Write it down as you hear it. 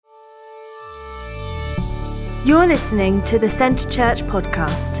You're listening to the Centre Church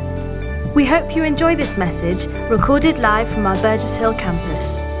podcast. We hope you enjoy this message, recorded live from our Burgess Hill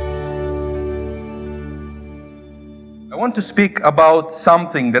campus. I want to speak about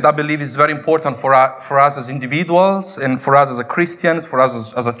something that I believe is very important for us as individuals and for us as Christians, for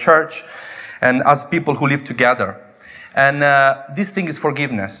us as a church, and as people who live together. And this thing is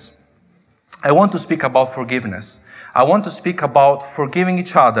forgiveness. I want to speak about forgiveness. I want to speak about forgiving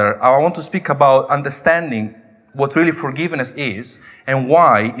each other. I want to speak about understanding what really forgiveness is and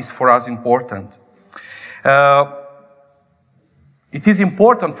why it's for us important. It is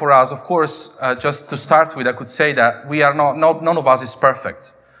important for us, of course, just to start with, I could say that we are none of us is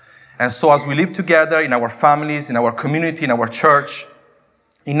perfect. And so as we live together in our families, in our community, in our church,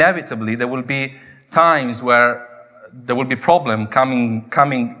 inevitably there will be times where there will be problem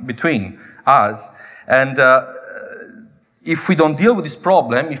coming between us. And if we don't deal with this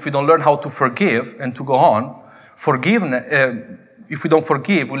problem, if we don't learn how to forgive and to go on, if we don't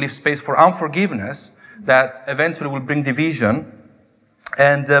forgive, we leave space for unforgiveness that eventually will bring division.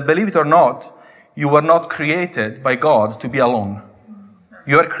 And believe it or not, you were not created by God to be alone.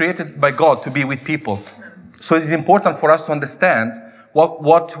 You are created by God to be with people. So it is important for us to understand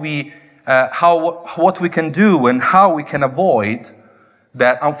what we can do and how we can avoid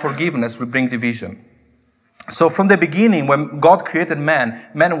that unforgiveness will bring division. So from the beginning, when God created man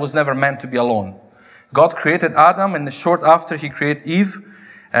was never meant to be alone. God created Adam, and short after he created Eve,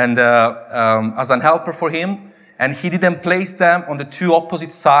 and as an helper for him. And he didn't place them on the two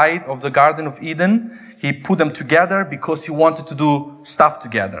opposite sides of the Garden of Eden. He put them together because he wanted to do stuff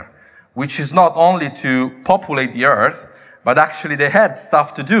together, which is not only to populate the earth, but actually they had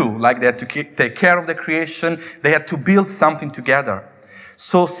stuff to do, like they had to take care of the creation. They had to build something together.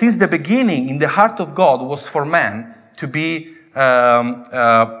 So since the beginning, in the heart of God was for man to be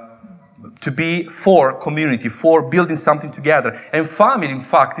for community, for building something together. And family, in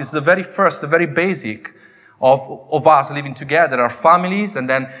fact, is the very basic of us living together. Our families, and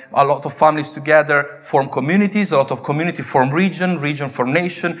then a lot of families together form communities, a lot of community form region form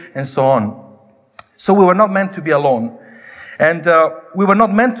nation, and so on. So we were not meant to be alone. And we were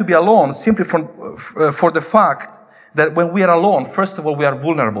not meant to be alone simply for the fact that when we are alone, first of all, we are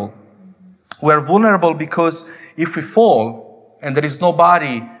vulnerable. We are vulnerable because if we fall, and there is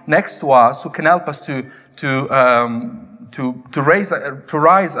nobody next to us who can help us to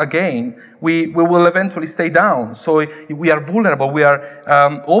rise again, we will eventually stay down. So we are vulnerable. We are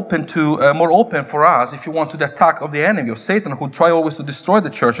more open for us, if you want, to the attack of the enemy, of Satan, who try always to destroy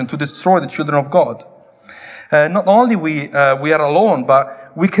the church and to destroy the children of God. Not only we are alone,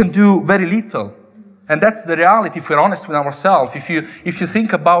 but we can do very little. And that's the reality if we're honest with ourselves. If you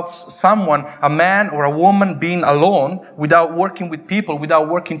think about someone, a man or a woman being alone, without working with people, without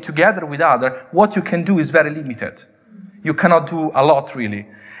working together with others, what you can do is very limited. You cannot do a lot, really.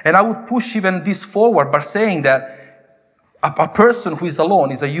 And I would push even this forward by saying that a person who is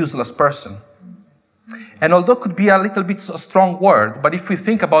alone is a useless person. And although it could be a little bit a strong word, but if we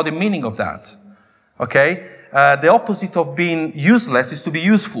think about the meaning of that, okay, the opposite of being useless is to be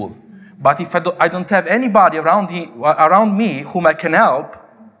useful. But if I don't have anybody around me whom I can help,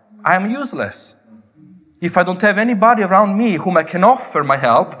 I am useless. If I don't have anybody around me whom I can offer my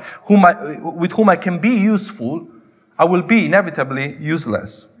help, with whom I can be useful, I will be inevitably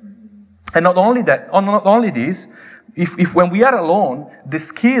useless. And not only this, if when we are alone, the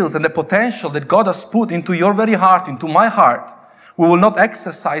skills and the potential that God has put into your very heart, into my heart, we will not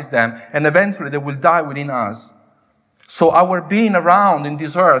exercise them, and eventually they will die within us. So our being around in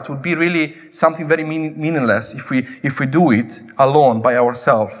this earth would be really something very meaningless if we do it alone by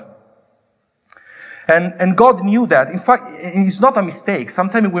ourselves. And God knew that. In fact, it's not a mistake.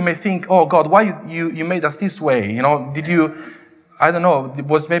 Sometimes we may think, oh God, why you made us this way? I don't know, it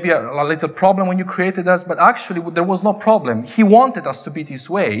was maybe a little problem when you created us, but actually there was no problem. He wanted us to be this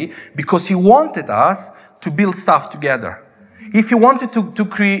way because he wanted us to build stuff together. If you wanted to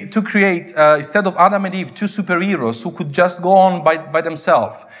create instead of Adam and Eve, two superheroes who could just go on by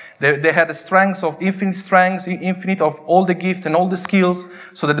themselves, they had the strengths of infinite of all the gifts and all the skills,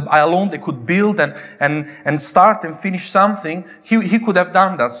 so that alone they could build and start and finish something. He could have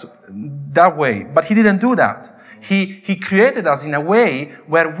done that way, but he didn't do that. He created us in a way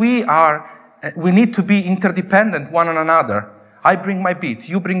where we need to be interdependent one on another. I bring my bit,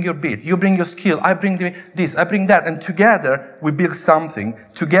 you bring your bit, you bring your skill, I bring this, I bring that, and together we build something.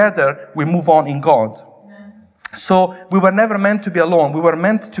 Together we move on in God. So we were never meant to be alone. We were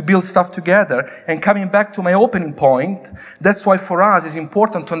meant to build stuff together. And coming back to my opening point, that's why for us it's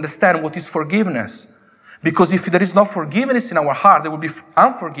important to understand what is forgiveness. Because if there is no forgiveness in our heart, there will be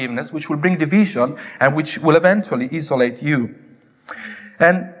unforgiveness, which will bring division and which will eventually isolate you.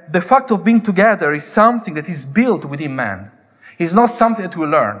 And the fact of being together is something that is built within man. It's not something that we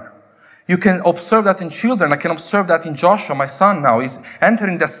learn. You can observe that in children. I can observe that in Joshua, my son now. He's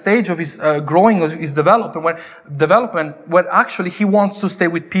entering that stage of his growing, of his development, where actually he wants to stay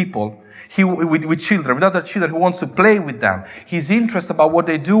with people. With children, with other children, he wants to play with them. He's interested about what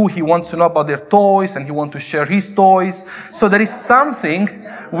they do. He wants to know about their toys, and he wants to share his toys. So there is something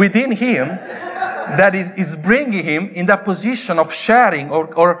within him that is bringing him in that position of sharing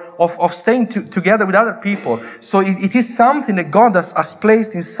or of staying together with other people. So it is something that God has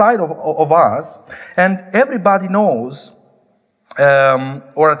placed inside of us, and everybody knows.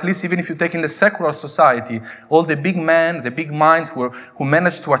 Or at least even if you take in the secular society, all the big men, the big minds who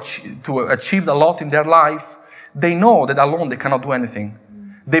managed to achieve a lot in their life, they know that alone they cannot do anything.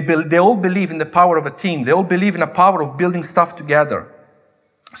 They all believe in the power of a team. They all believe in the power of building stuff together.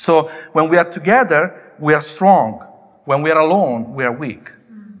 So when we are together, we are strong. When we are alone, we are weak.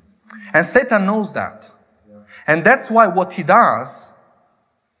 And Satan knows that. And that's why what he does,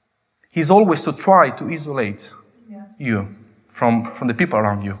 he's always to try to isolate you from the people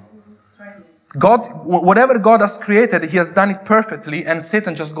around you. God, whatever God has created, He has done it perfectly, and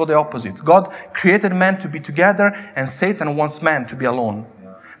Satan just got the opposite. God created man to be together, and Satan wants man to be alone.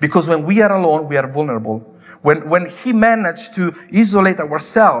 Because when we are alone, we are vulnerable. When He managed to isolate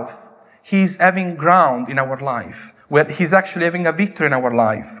ourselves, He's having ground in our life. Where He's actually having a victory in our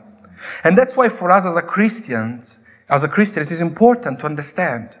life. And that's why for us as Christians, it is important to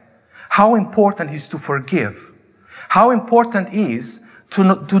understand how important it is to forgive. How important it is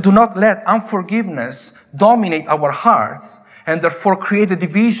to do not let unforgiveness dominate our hearts and therefore create a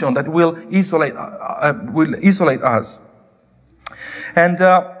division that will isolate us. And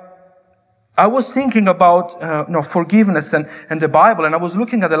I was thinking about forgiveness and the Bible, and I was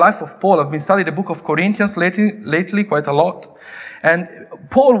looking at the life of Paul. I've been studying the book of Corinthians lately quite a lot. And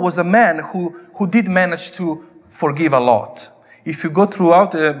Paul was a man who did manage to forgive a lot. If you go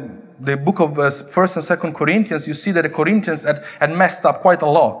throughout the book of 1st and 2nd Corinthians, you see that the Corinthians had messed up quite a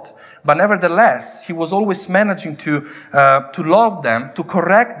lot. But nevertheless, he was always managing to love them, to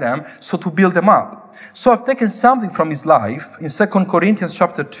correct them, so to build them up. So I've taken something from his life in 2nd Corinthians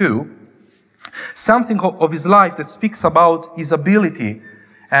chapter 2, something of his life that speaks about his ability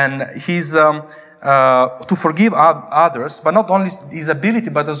and his to forgive others, but not only his ability,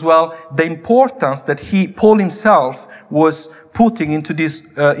 but as well the importance that Paul himself was putting into this,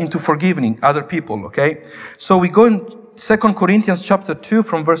 into forgiving other people. Okay, so we go in 2 Corinthians chapter 2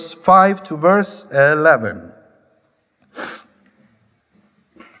 from verse 5 to verse 11.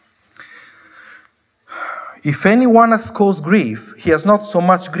 If anyone has caused grief, he has not so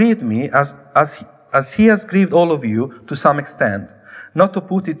much grieved me as he has grieved all of you to some extent, not to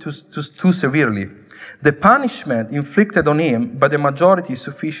put it too severely. The punishment inflicted on him by the majority is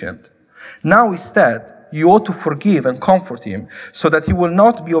sufficient. Now instead, you ought to forgive and comfort him, so that he will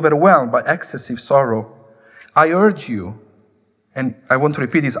not be overwhelmed by excessive sorrow. I urge you, and I want to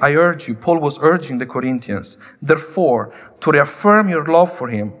repeat this, I urge you, Paul was urging the Corinthians, therefore, to reaffirm your love for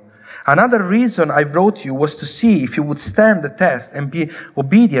him. Another reason I wrote you was to see if you would stand the test and be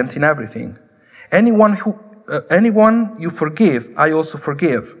obedient in everything. Anyone you forgive, I also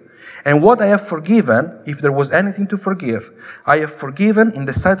forgive. And what I have forgiven, if there was anything to forgive, I have forgiven in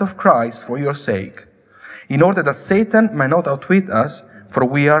the sight of Christ for your sake, in order that Satan might not outwit us, for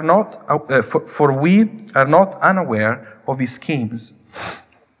we are not unaware of his schemes.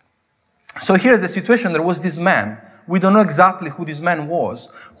 So here's the situation. There was this man. We don't know exactly who this man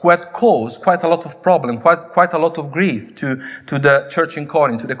was, who had caused quite a lot of problem, quite a lot of grief to the church in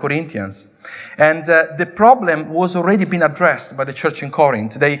Corinth, to the Corinthians. And the problem was already been addressed by the church in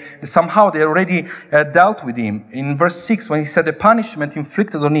Corinth. They already dealt with him. In verse 6, when he said the punishment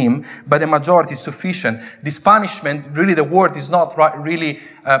inflicted on him by the majority is sufficient. This punishment, really the word is not really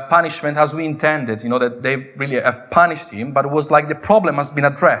punishment as we intended, that they really have punished him, but it was like the problem has been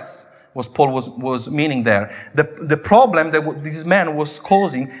addressed. What Paul was meaning there. The problem that this man was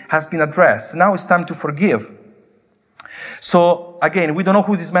causing has been addressed. Now it's time to forgive. So again, we don't know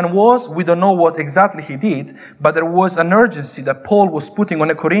who this man was. We don't know what exactly he did. But there was an urgency that Paul was putting on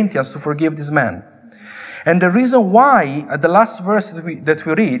the Corinthians to forgive this man. And the reason why, the last verse that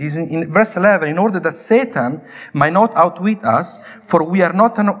we read is in verse 11, in order that Satan might not outwit us, for we are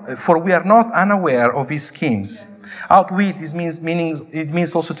not unaware of his schemes. Outwit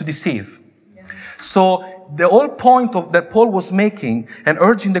means also to deceive. Yeah. So the whole point that Paul was making and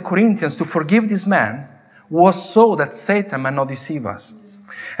urging the Corinthians to forgive this man was so that Satan might not deceive us.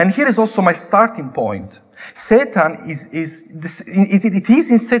 And here is also my starting point. Satan it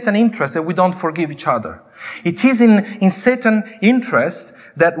is in Satan's interest that we don't forgive each other. It is in Satan's interest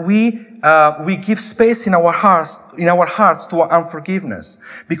that we give space in our hearts to unforgiveness.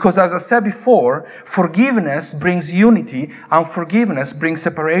 Because as I said before, forgiveness brings unity, unforgiveness brings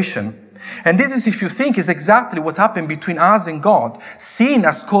separation. And this is, if you think, is exactly what happened between us and God. Sin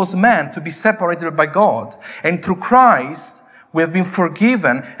has caused man to be separated by God. And through Christ, we have been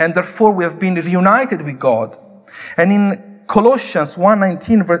forgiven, and therefore we have been reunited with God. And in Colossians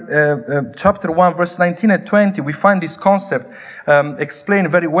chapter 1, verse 19 and 20, we find this concept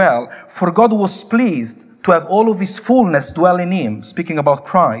explained very well. For God was pleased to have all of his fullness dwell in him, speaking about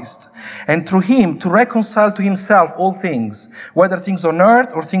Christ, and through him to reconcile to himself all things, whether things on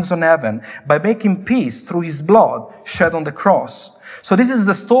earth or things on heaven, by making peace through his blood shed on the cross. So this is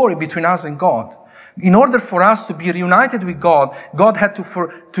the story between us and God. In order for us to be reunited with God, God had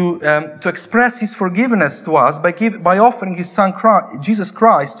to express his forgiveness to us by offering his son Jesus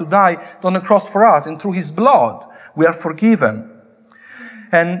Christ to die on the cross for us, and through his blood we are forgiven.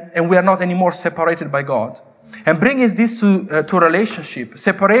 And we are not anymore separated by God. And bringing this to a relationship,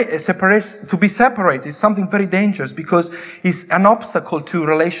 to be separated is something very dangerous, because it's an obstacle to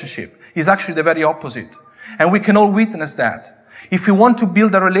relationship. It's actually the very opposite. And we can all witness that. If we want to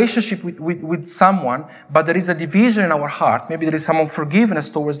build a relationship with someone, but there is a division in our heart, maybe there is some unforgiveness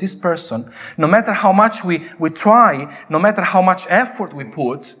towards this person, no matter how much we try, no matter how much effort we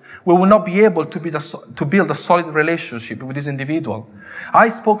put, we will not be able to build a solid relationship with this individual. I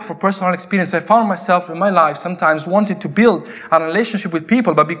spoke from personal experience. I found myself in my life sometimes wanting to build a relationship with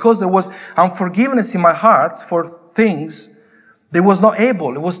people, but because there was unforgiveness in my heart for things, it was not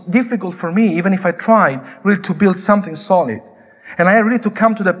able. It was difficult for me, even if I tried, really to build something solid. And I had really to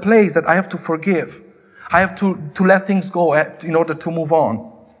come to the place that I have to forgive. I have to let things go in order to move on.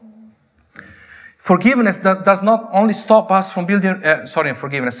 Forgiveness does not only stop us from building,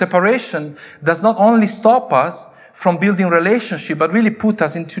 separation does not only stop us from building relationship, but really put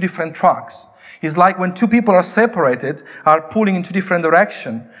us in two different tracks. It's like when two people are separated, are pulling in two different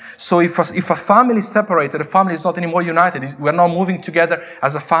directions. So if a family is separated, the family is not anymore united. We're not moving together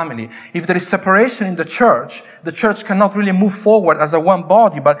as a family. If there is separation in the church cannot really move forward as a one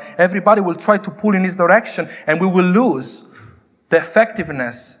body, but everybody will try to pull in this direction, and we will lose the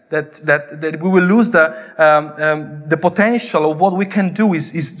effectiveness, that we will lose the potential of what we can do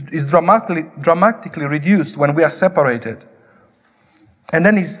is dramatically reduced when we are separated. And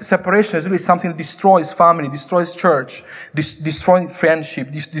then separation is really something that destroys family, destroys church, destroys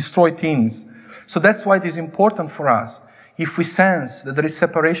friendship, destroys teams. So that's why it is important for us. If we sense that there is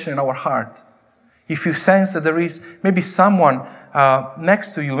separation in our heart, if you sense that there is maybe someone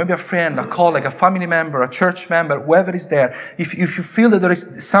next to you, maybe a friend, a colleague, a family member, a church member, whoever is there, if you feel that there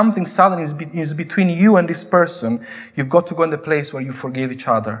is something sudden is between you and this person, you've got to go in the place where you forgive each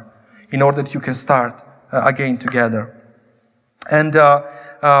other in order that you can start again together. And I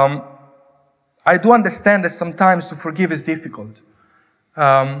do understand that sometimes to forgive is difficult.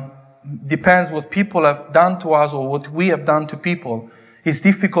 Depends what people have done to us or what we have done to people. It's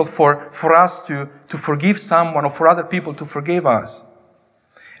difficult for us to forgive someone or for other people to forgive us.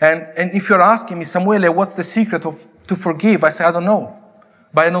 And if you're asking me, Samuele, what's the secret to forgive? I say, I don't know.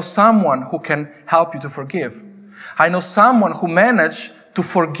 But I know someone who can help you to forgive. I know someone who managed to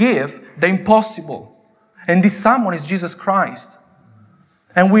forgive the impossible. And this someone is Jesus Christ.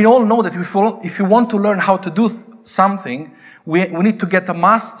 And we all know that if you want to learn how to do something, we need to get a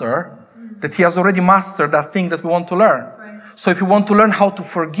master that he has already mastered that thing that we want to learn. Right. So if you want to learn how to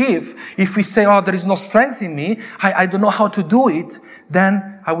forgive, if we say, there is no strength in me, I don't know how to do it,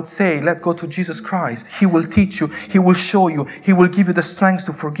 then I would say, let's go to Jesus Christ. He will teach you. He will show you. He will give you the strength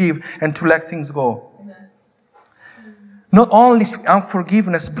to forgive and to let things go. Not only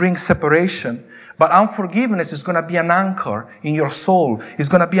unforgiveness brings separation, but unforgiveness is going to be an anchor in your soul. It's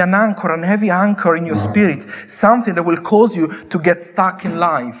going to be an anchor, an heavy anchor in your spirit. Something that will cause you to get stuck in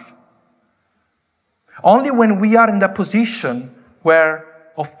life. Only when we are in that position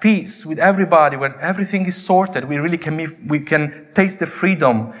of peace with everybody, when everything is sorted, we really can taste the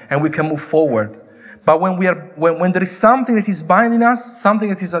freedom and we can move forward. But when there is something that is binding us, something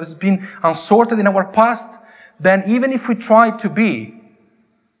that has been unsorted in our past, then even if we try to be,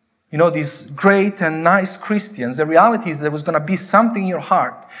 these great and nice Christians, the reality is there was going to be something in your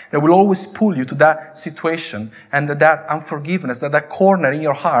heart that will always pull you to that situation and that unforgiveness, that corner in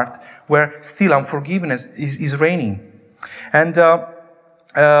your heart where still unforgiveness is reigning. And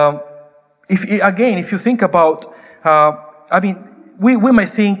if you think about, you may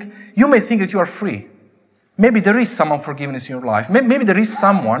think that you are free. Maybe there is some unforgiveness in your life. Maybe there is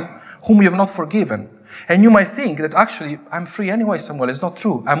someone whom you have not forgiven. And you might think that actually, I'm free anyway, Samuel. It's not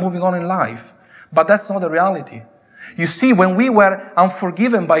true. I'm moving on in life. But that's not the reality. You see, when we were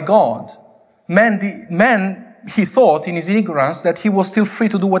unforgiven by God, he thought in his ignorance that he was still free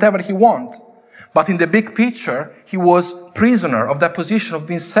to do whatever he wanted. But in the big picture, he was prisoner of that position of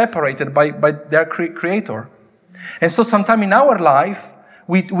being separated by their creator. And so sometime in our life,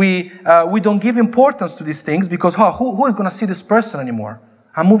 we don't give importance to these things because who is going to see this person anymore?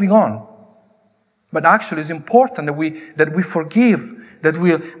 I'm moving on. But actually, it's important that we forgive, that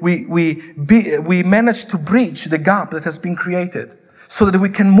we manage to bridge the gap that has been created, so that we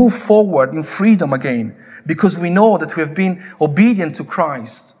can move forward in freedom again, because we know that we have been obedient to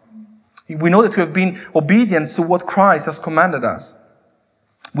Christ. We know that we have been obedient to what Christ has commanded us,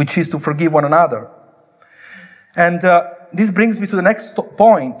 which is to forgive one another. And this brings me to the next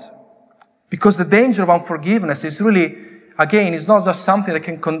point, because the danger of unforgiveness is really, again, it's not just something that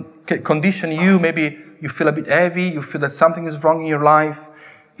can condition you. Maybe you feel a bit heavy, you feel that something is wrong in your life.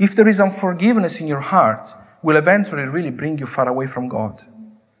 If there is unforgiveness in your heart, will eventually really bring you far away from God.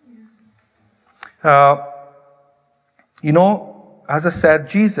 As I said,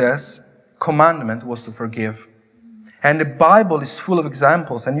 Jesus' commandment was to forgive. And the Bible is full of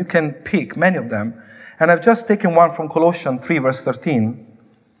examples, and you can pick many of them. And I've just taken one from Colossians 3, verse 13.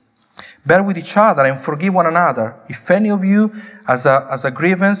 Bear with each other and forgive one another. If any of you has a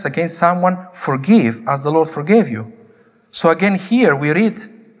grievance against someone, forgive as the Lord forgave you. So again, here we read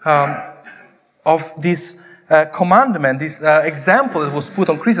of this commandment, this example that was put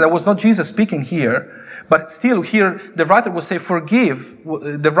on Christ. That was not Jesus speaking here, but still here the writer was saying, forgive.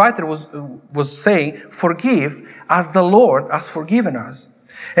 The writer was saying, forgive as the Lord has forgiven us.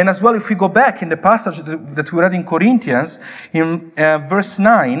 And as well, if we go back in the passage that we read in Corinthians, in verse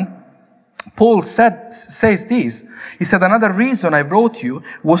 9, Paul says this. He said, another reason I wrote you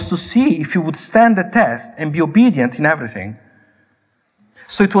was to see if you would stand the test and be obedient in everything.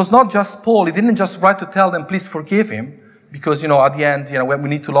 So it was not just Paul. He didn't just write to tell them, please forgive him. Because, at the end, we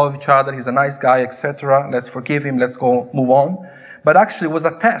need to love each other. He's a nice guy, etc. Let's forgive him. Let's go move on. But actually it was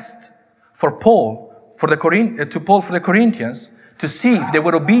a test for Paul, for the Corinthians, to see if they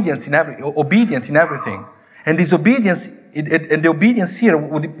were obedient in everything. And this obedience, and the obedience here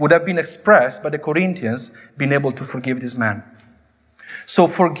would have been expressed by the Corinthians being able to forgive this man. So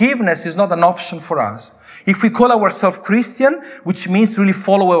forgiveness is not an option for us. If we call ourselves Christian, which means really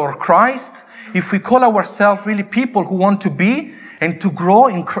follower of Christ, if we call ourselves really people who want to be and to grow,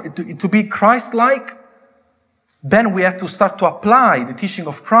 to be Christ-like, then we have to start to apply the teaching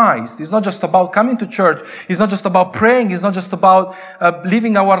of Christ. It's not just about coming to church. It's not just about praying. It's not just about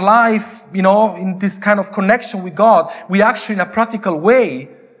living our life, in this kind of connection with God. We actually, in a practical way,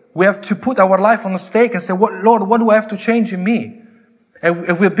 we have to put our life on a stake and say, Lord, what do I have to change in me?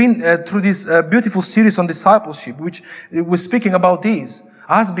 And we've been through this beautiful series on discipleship, which was speaking about this,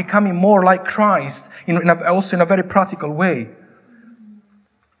 us becoming more like Christ, also in a very practical way.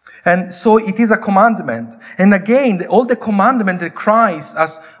 And so it is a commandment. And again, all the commandments that Christ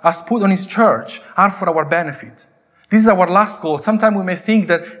has put on His church are for our benefit. This is our last goal. Sometimes we may think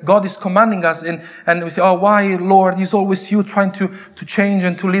that God is commanding us and we say, oh, why, Lord, it's always you trying to change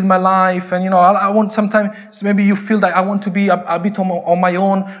and to lead my life. And, I want sometimes, maybe you feel that I want to be a bit on my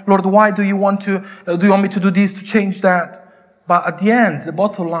own. Lord, why do you want me to do this, to change that? But at the end, the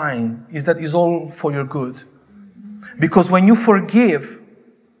bottom line is that it's all for your good. Because when you forgive,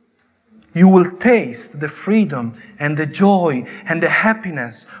 you will taste the freedom and the joy and the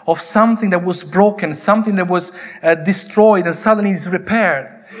happiness of something that was broken, something that was destroyed and suddenly is repaired.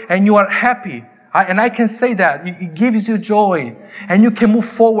 And you are happy. And I can say that. It gives you joy. And you can move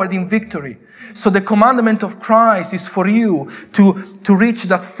forward in victory. So the commandment of Christ is for you to reach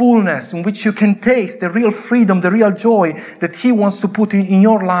that fullness in which you can taste the real freedom, the real joy that He wants to put in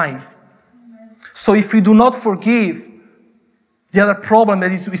your life. So if you do not forgive, the other problem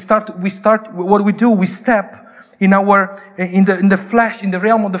that is we step in the flesh, in the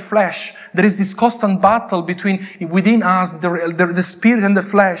realm of the flesh. There is this constant battle within us, the spirit and the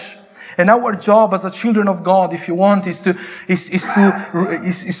flesh. And our job as a children of God, if you want, is so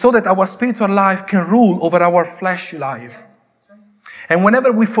that our spiritual life can rule over our fleshly life. And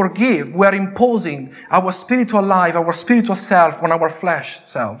whenever we forgive, we are imposing our spiritual life, our spiritual self on our flesh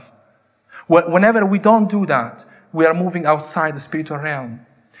self. Whenever we don't do that, we are moving outside the spiritual realm.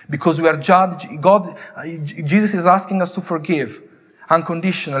 Because we are judged. Jesus is asking us to forgive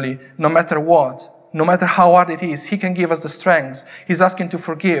unconditionally, no matter what. No matter how hard it is, He can give us the strength. He's asking to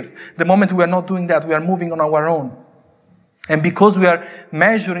forgive. The moment we are not doing that, we are moving on our own. And because we are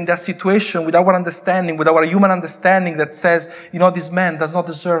measuring that situation with our understanding, with our human understanding that says, this man does not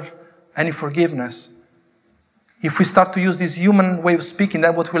deserve any forgiveness. If we start to use this human way of speaking,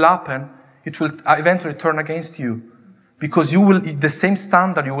 then what will happen? It will eventually turn against you. Because you will, the same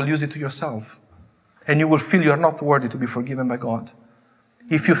standard, you will use it to yourself. And you will feel you are not worthy to be forgiven by God.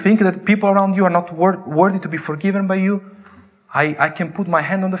 If you think that people around you are not worthy to be forgiven by you, I can put my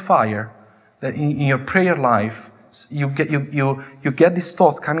hand on the fire that in your prayer life, you get these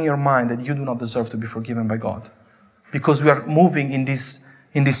thoughts coming in your mind that you do not deserve to be forgiven by God. Because we are moving in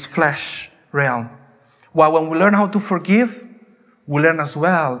this flesh realm. While when we learn how to forgive, we learn as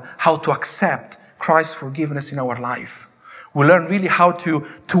well how to accept Christ's forgiveness in our life. We learn really how to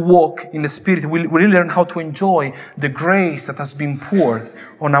walk in the Spirit. We really learn how to enjoy the grace that has been poured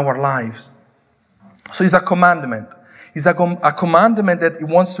on our lives. So it's a commandment. It's a commandment that it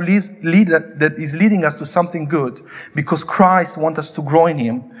wants to that is leading us to something good, because Christ wants us to grow in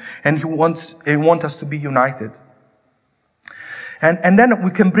Him, and He wants us to be united. And then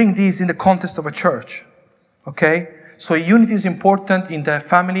we can bring these in the context of a church. Okay? So unity is important in the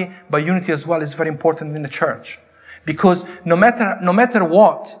family, but unity as well is very important in the church. Because no matter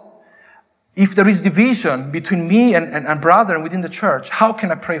what, if there is division between me and brother and within the church, how can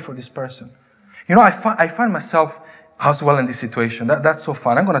I pray for this person? You know, I find myself as well in this situation. That's so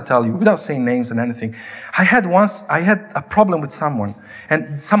fun. I'm going to tell you, without saying names and anything. I had a problem with someone,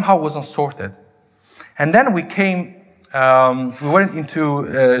 and somehow it was unsorted. And then we went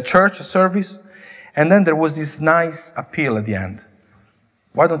into church service, and then there was this nice appeal at the end.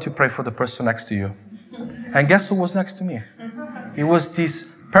 Why don't you pray for the person next to you? And guess who was next to me? It was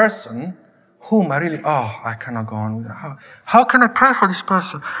this person whom I cannot go on with that. How can I pray for this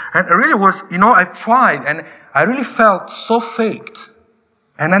person? And it really was, I've tried, and I really felt so faked.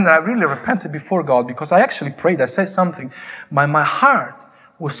 And then I really repented before God, because I actually prayed, I said something, but my heart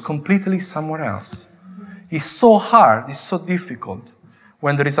was completely somewhere else. It's so hard, it's so difficult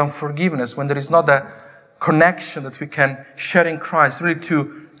when there is unforgiveness, when there is not that connection that we can share in Christ, really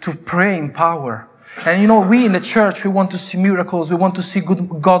to pray in power. And we in the church, we want to see miracles, we want to see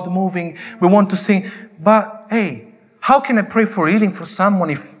God moving, we want to see, but hey, how can I pray for healing for someone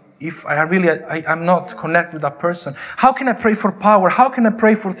if I'm not connected with that person? How can I pray for power? How can I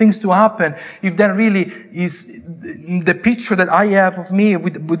pray for things to happen if that really is the picture that I have of me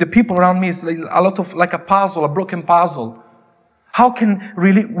with the people around me is like a puzzle, a broken puzzle? How can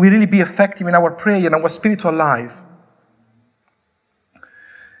we really be effective in our prayer and our spiritual life?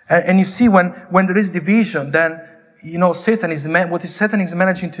 And you see, when there is division, then, Satan is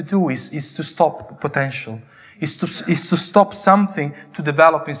managing to do is to stop potential. Is to stop something to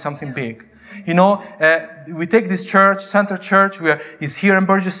develop in something big. We take this church, Center Church, is here in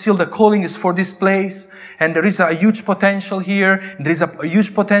Burgess Hill. The calling is for this place, and there is a huge potential here. And there is a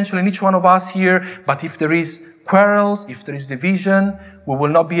huge potential in each one of us here. But if there is quarrels, if there is division, we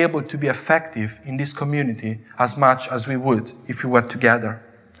will not be able to be effective in this community as much as we would if we were together.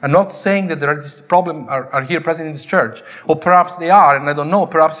 I'm not saying that this problem are here present in this church, or perhaps they are, and I don't know.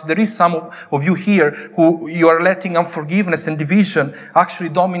 Perhaps there is some of you here who you are letting unforgiveness and division actually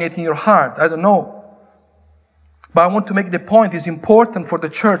dominating your heart. I don't know. But I want to make the point, it's important for the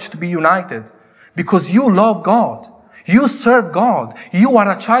church to be united, because you love God. You serve God. You are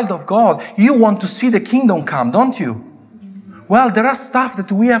a child of God. You want to see the kingdom come, don't you? Well, there are stuff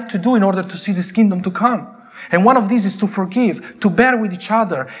that we have to do in order to see this kingdom to come. And one of these is to forgive, to bear with each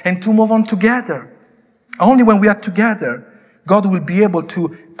other, and to move on together. Only when we are together, God will be able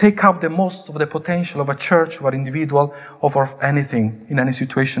to take out the most of the potential of a church, or an individual, or of anything, in any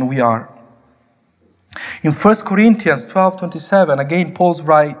situation we are. In 1 Corinthians 12:27, again, Paul's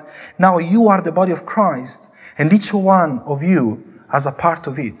right, now you are the body of Christ, and each one of you has a part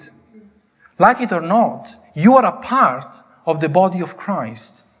of it. Like it or not, you are a part of the body of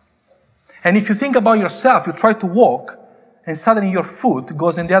Christ. And if you think about yourself, you try to walk, and suddenly your foot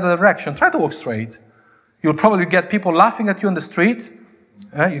goes in the other direction. Try to walk straight. You'll probably get people laughing at you on the street,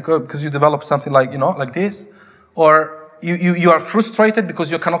 because you develop something like this. Or you are frustrated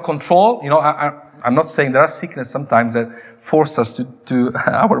because you cannot control. I'm not saying there are sickness sometimes that force us to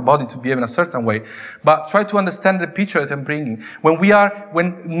our body to behave in a certain way. But try to understand the picture that I'm bringing.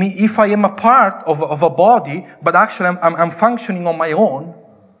 If I am a part of a body, but actually I'm functioning on my own,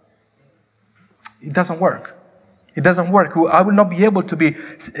 it doesn't work. It doesn't work. I will not be able to be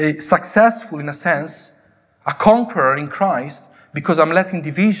successful, in a sense, a conqueror in Christ, because I'm letting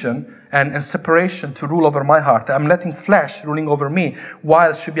division and separation to rule over my heart. I'm letting flesh ruling over me, while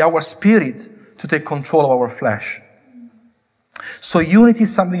it should be our spirit to take control of our flesh. So unity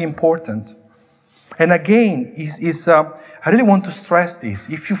is something important. And again, I really want to stress this.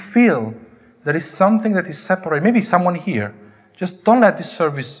 If you feel there is something that is separate, maybe someone here, just don't let this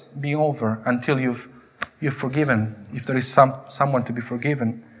service be over until you've you're forgiven, if there is someone to be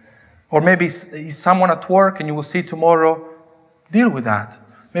forgiven. Or maybe is someone at work and you will see tomorrow, deal with that.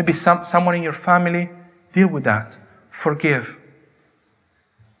 Maybe someone in your family, deal with that. Forgive.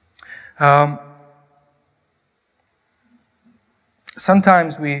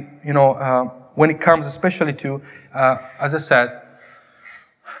 Sometimes we, when it comes especially to, as I said,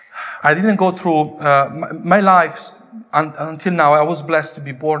 I didn't go through my life until now. I was blessed to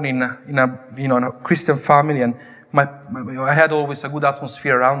be born in a Christian family, and I had always a good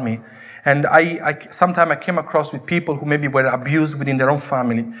atmosphere around me. And sometimes I came across with people who maybe were abused within their own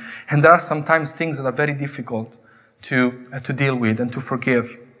family, and there are sometimes things that are very difficult to deal with and to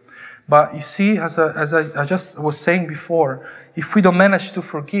forgive. But you see, as I just was saying before, if we don't manage to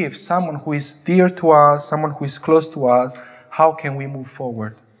forgive someone who is dear to us, someone who is close to us, how can we move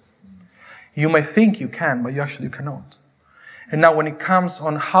forward? You may think you can, but you actually cannot. And now when it comes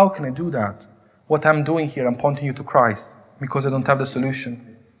on how can I do that, what I'm doing here, I'm pointing you to Christ, because I don't have the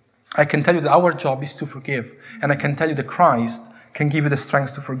solution. I can tell you that our job is to forgive. And I can tell you that Christ can give you the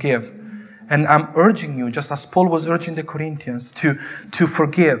strength to forgive. And I'm urging you, just as Paul was urging the Corinthians, to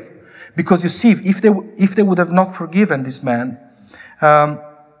forgive. Because you see, if they would have not forgiven this man,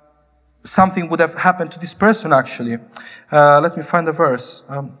 something would have happened to this person actually. Let me find the verse.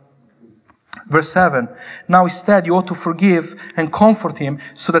 Verse 7. Now instead you ought to forgive and comfort him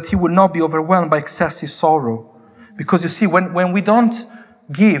so that he will not be overwhelmed by excessive sorrow. Because you see, when we don't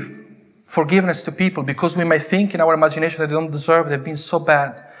give forgiveness to people because we may think in our imagination that they don't deserve, they've been so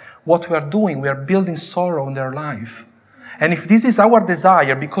bad, what we are doing, we are building sorrow in their life. And if this is our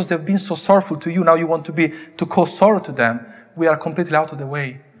desire, because they've been so sorrowful to you, now you want to cause sorrow to them, we are completely out of the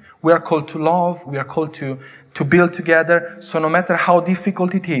way. We are called to love, we are called to build together. So no matter how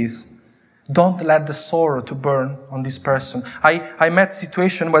difficult it is, don't let the sorrow to burn on this person. I met a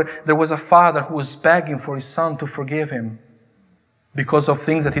situation where there was a father who was begging for his son to forgive him because of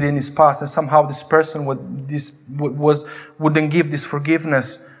things that he did in his past, and somehow this person wouldn't give this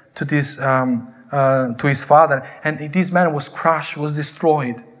forgiveness to this to his father, and this man was crushed, was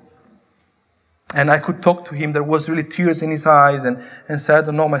destroyed. And I could talk to him. There was really tears in his eyes, and said,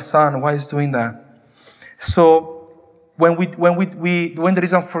 "Oh no, my son, why is doing that?" So when there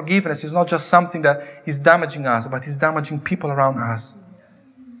is unforgiveness, it's not just something that is damaging us, but it's damaging people around us.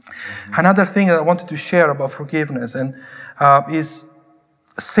 Another thing that I wanted to share about forgiveness is it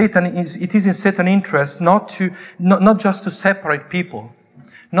is in Satan's interest not just to separate people,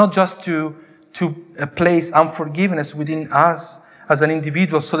 not just to place unforgiveness within us as an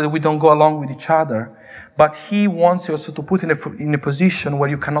individual so that we don't go along with each other, but he wants you also to put in a position where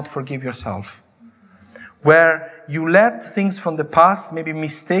you cannot forgive yourself, where you let things from the past, maybe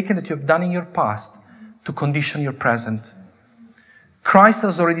mistaken that you have done in your past, to condition your present. Christ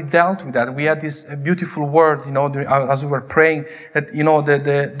has already dealt with that. We had this beautiful word, as we were praying, that,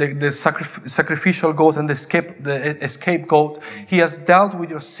 the sacrificial goat and the escape goat, he has dealt with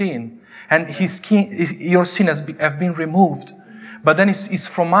your sin, and your sin has been removed. But then it's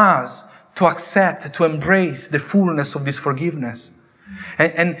from us to accept, to embrace the fullness of this forgiveness.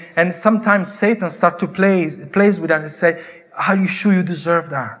 And sometimes Satan starts to plays with us and say, "Are you sure you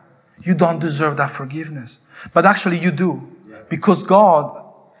deserve that? You don't deserve that forgiveness." But actually you do. Because God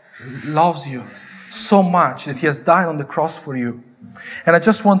loves you so much that He has died on the cross for you. And I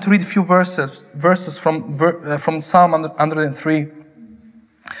just want to read a few verses from Psalm 103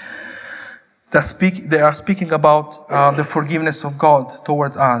 they are speaking about the forgiveness of God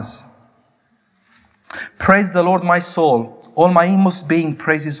towards us. "Praise the Lord, my soul. All my inmost being,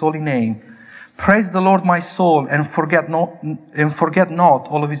 praise His holy name. Praise the Lord, my soul, and forget not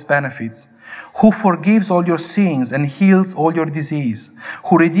all of His benefits. Who forgives all your sins and heals all your disease,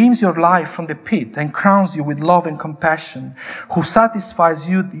 who redeems your life from the pit and crowns you with love and compassion, who satisfies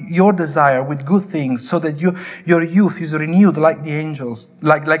your desire with good things so that your youth is renewed like the eagle.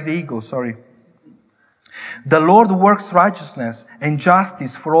 The Lord works righteousness and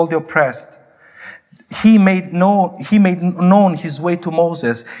justice for all the oppressed. He made known His way to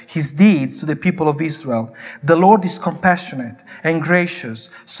Moses, His deeds to the people of Israel. The Lord is compassionate and gracious,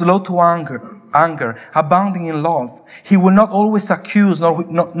 slow to anger, abounding in love. He will not always accuse,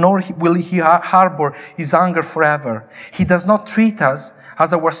 nor will He harbor His anger forever. He does not treat us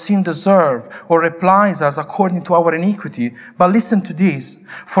as our sin deserve, or replies us according to our iniquity. But listen to this.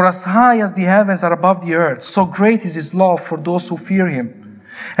 For as high as the heavens are above the earth, so great is His love for those who fear Him.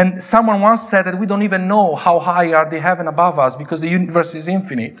 And someone once said that we don't even know how high are the heaven above us because the universe is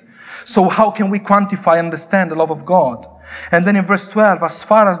infinite. So how can we quantify and understand the love of God? And then in verse 12, as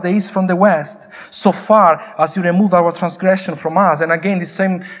far as the east from the west, so far as you remove our transgression from us. And again, the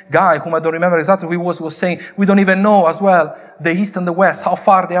same guy, whom I don't remember exactly who he was saying, we don't even know as well, the east and the west, how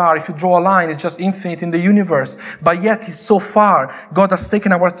far they are. If you draw a line, it's just infinite in the universe. But yet it's so far. God has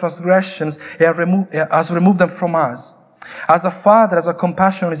taken our transgressions and has removed them from us. As a father has a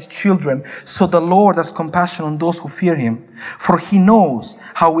compassion on his children, so the Lord has compassion on those who fear him. For he knows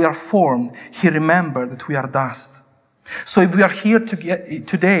how we are formed. He remembered that we are dust. So if we are here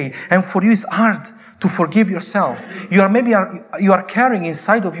today, and for you it's hard to forgive yourself, you are carrying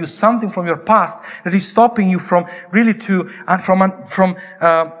inside of you something from your past that is stopping you from really from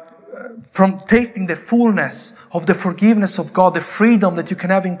tasting the fullness of the forgiveness of God, the freedom that you can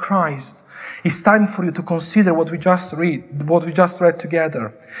have in Christ. It's time for you to consider what we just read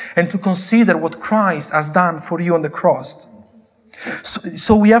together, and to consider what Christ has done for you on the cross.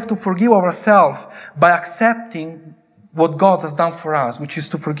 So we have to forgive ourselves by accepting what God has done for us, which is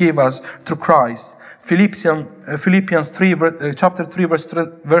to forgive us through Christ. Philippians 3, chapter 3,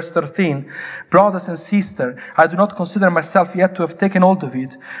 verse 13. Brothers and sisters, I do not consider myself yet to have taken hold of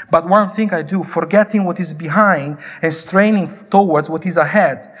it, but one thing I do, forgetting what is behind and straining towards what is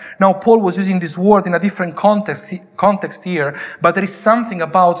ahead. Now, Paul was using this word in a different context here, but there is something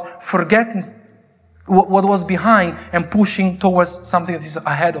about forgetting what was behind and pushing towards something that is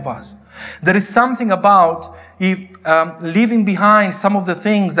ahead of us. There is something about leaving behind some of the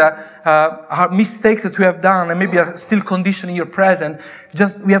things that are mistakes that we have done and maybe are still conditioning your present.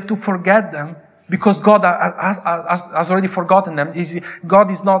 We have to forget them because God has already forgotten them.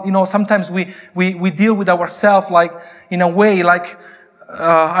 God is not, sometimes we deal with ourselves like, in a way, like,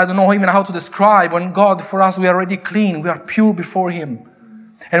 I don't know even how to describe. When God, for us, we are already clean. We are pure before Him.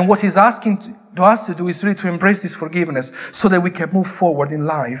 And what He's asking us to do is really to embrace this forgiveness so that we can move forward in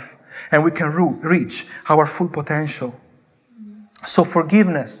life. And we can reach our full potential. So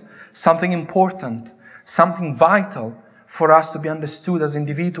forgiveness, something important, something vital for us to be understood as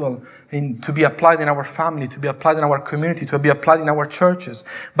individuals, to be applied in our family, to be applied in our community, to be applied in our churches,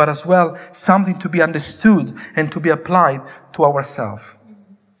 but as well something to be understood and to be applied to ourselves.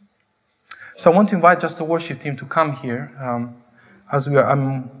 So I want to invite just the worship team to come here as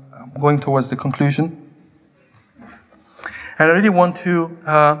I'm going towards the conclusion. And I really want to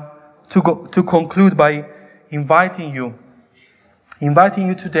conclude by inviting you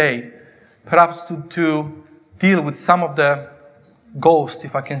today, perhaps to deal with some of the ghosts,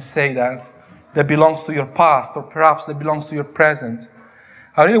 if I can say that belongs to your past, or perhaps that belongs to your present.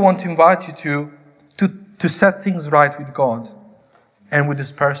 I really want to invite you to set things right with God and with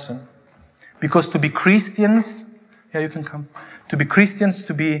this person. Because to be Christians, you can come. To be Christians,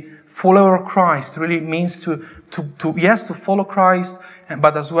 to be follower of Christ really means to follow Christ,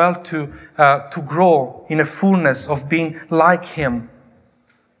 but as well to grow in a fullness of being like Him.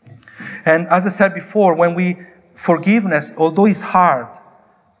 And as I said before, forgiveness, although it's hard,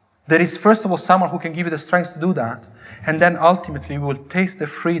 there is first of all someone who can give you the strength to do that. And then ultimately we will taste the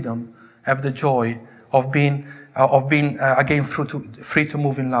freedom, have the joy of being again free to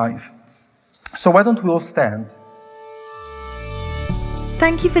move in life. So why don't we all stand?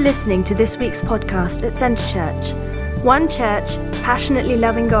 Thank you for listening to this week's podcast at Centre Church. One church, passionately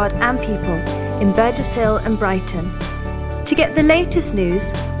loving God and people in Burgess Hill and Brighton. To get the latest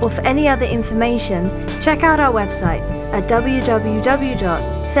news or for any other information, check out our website at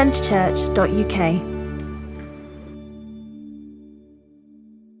www.centrechurch.uk.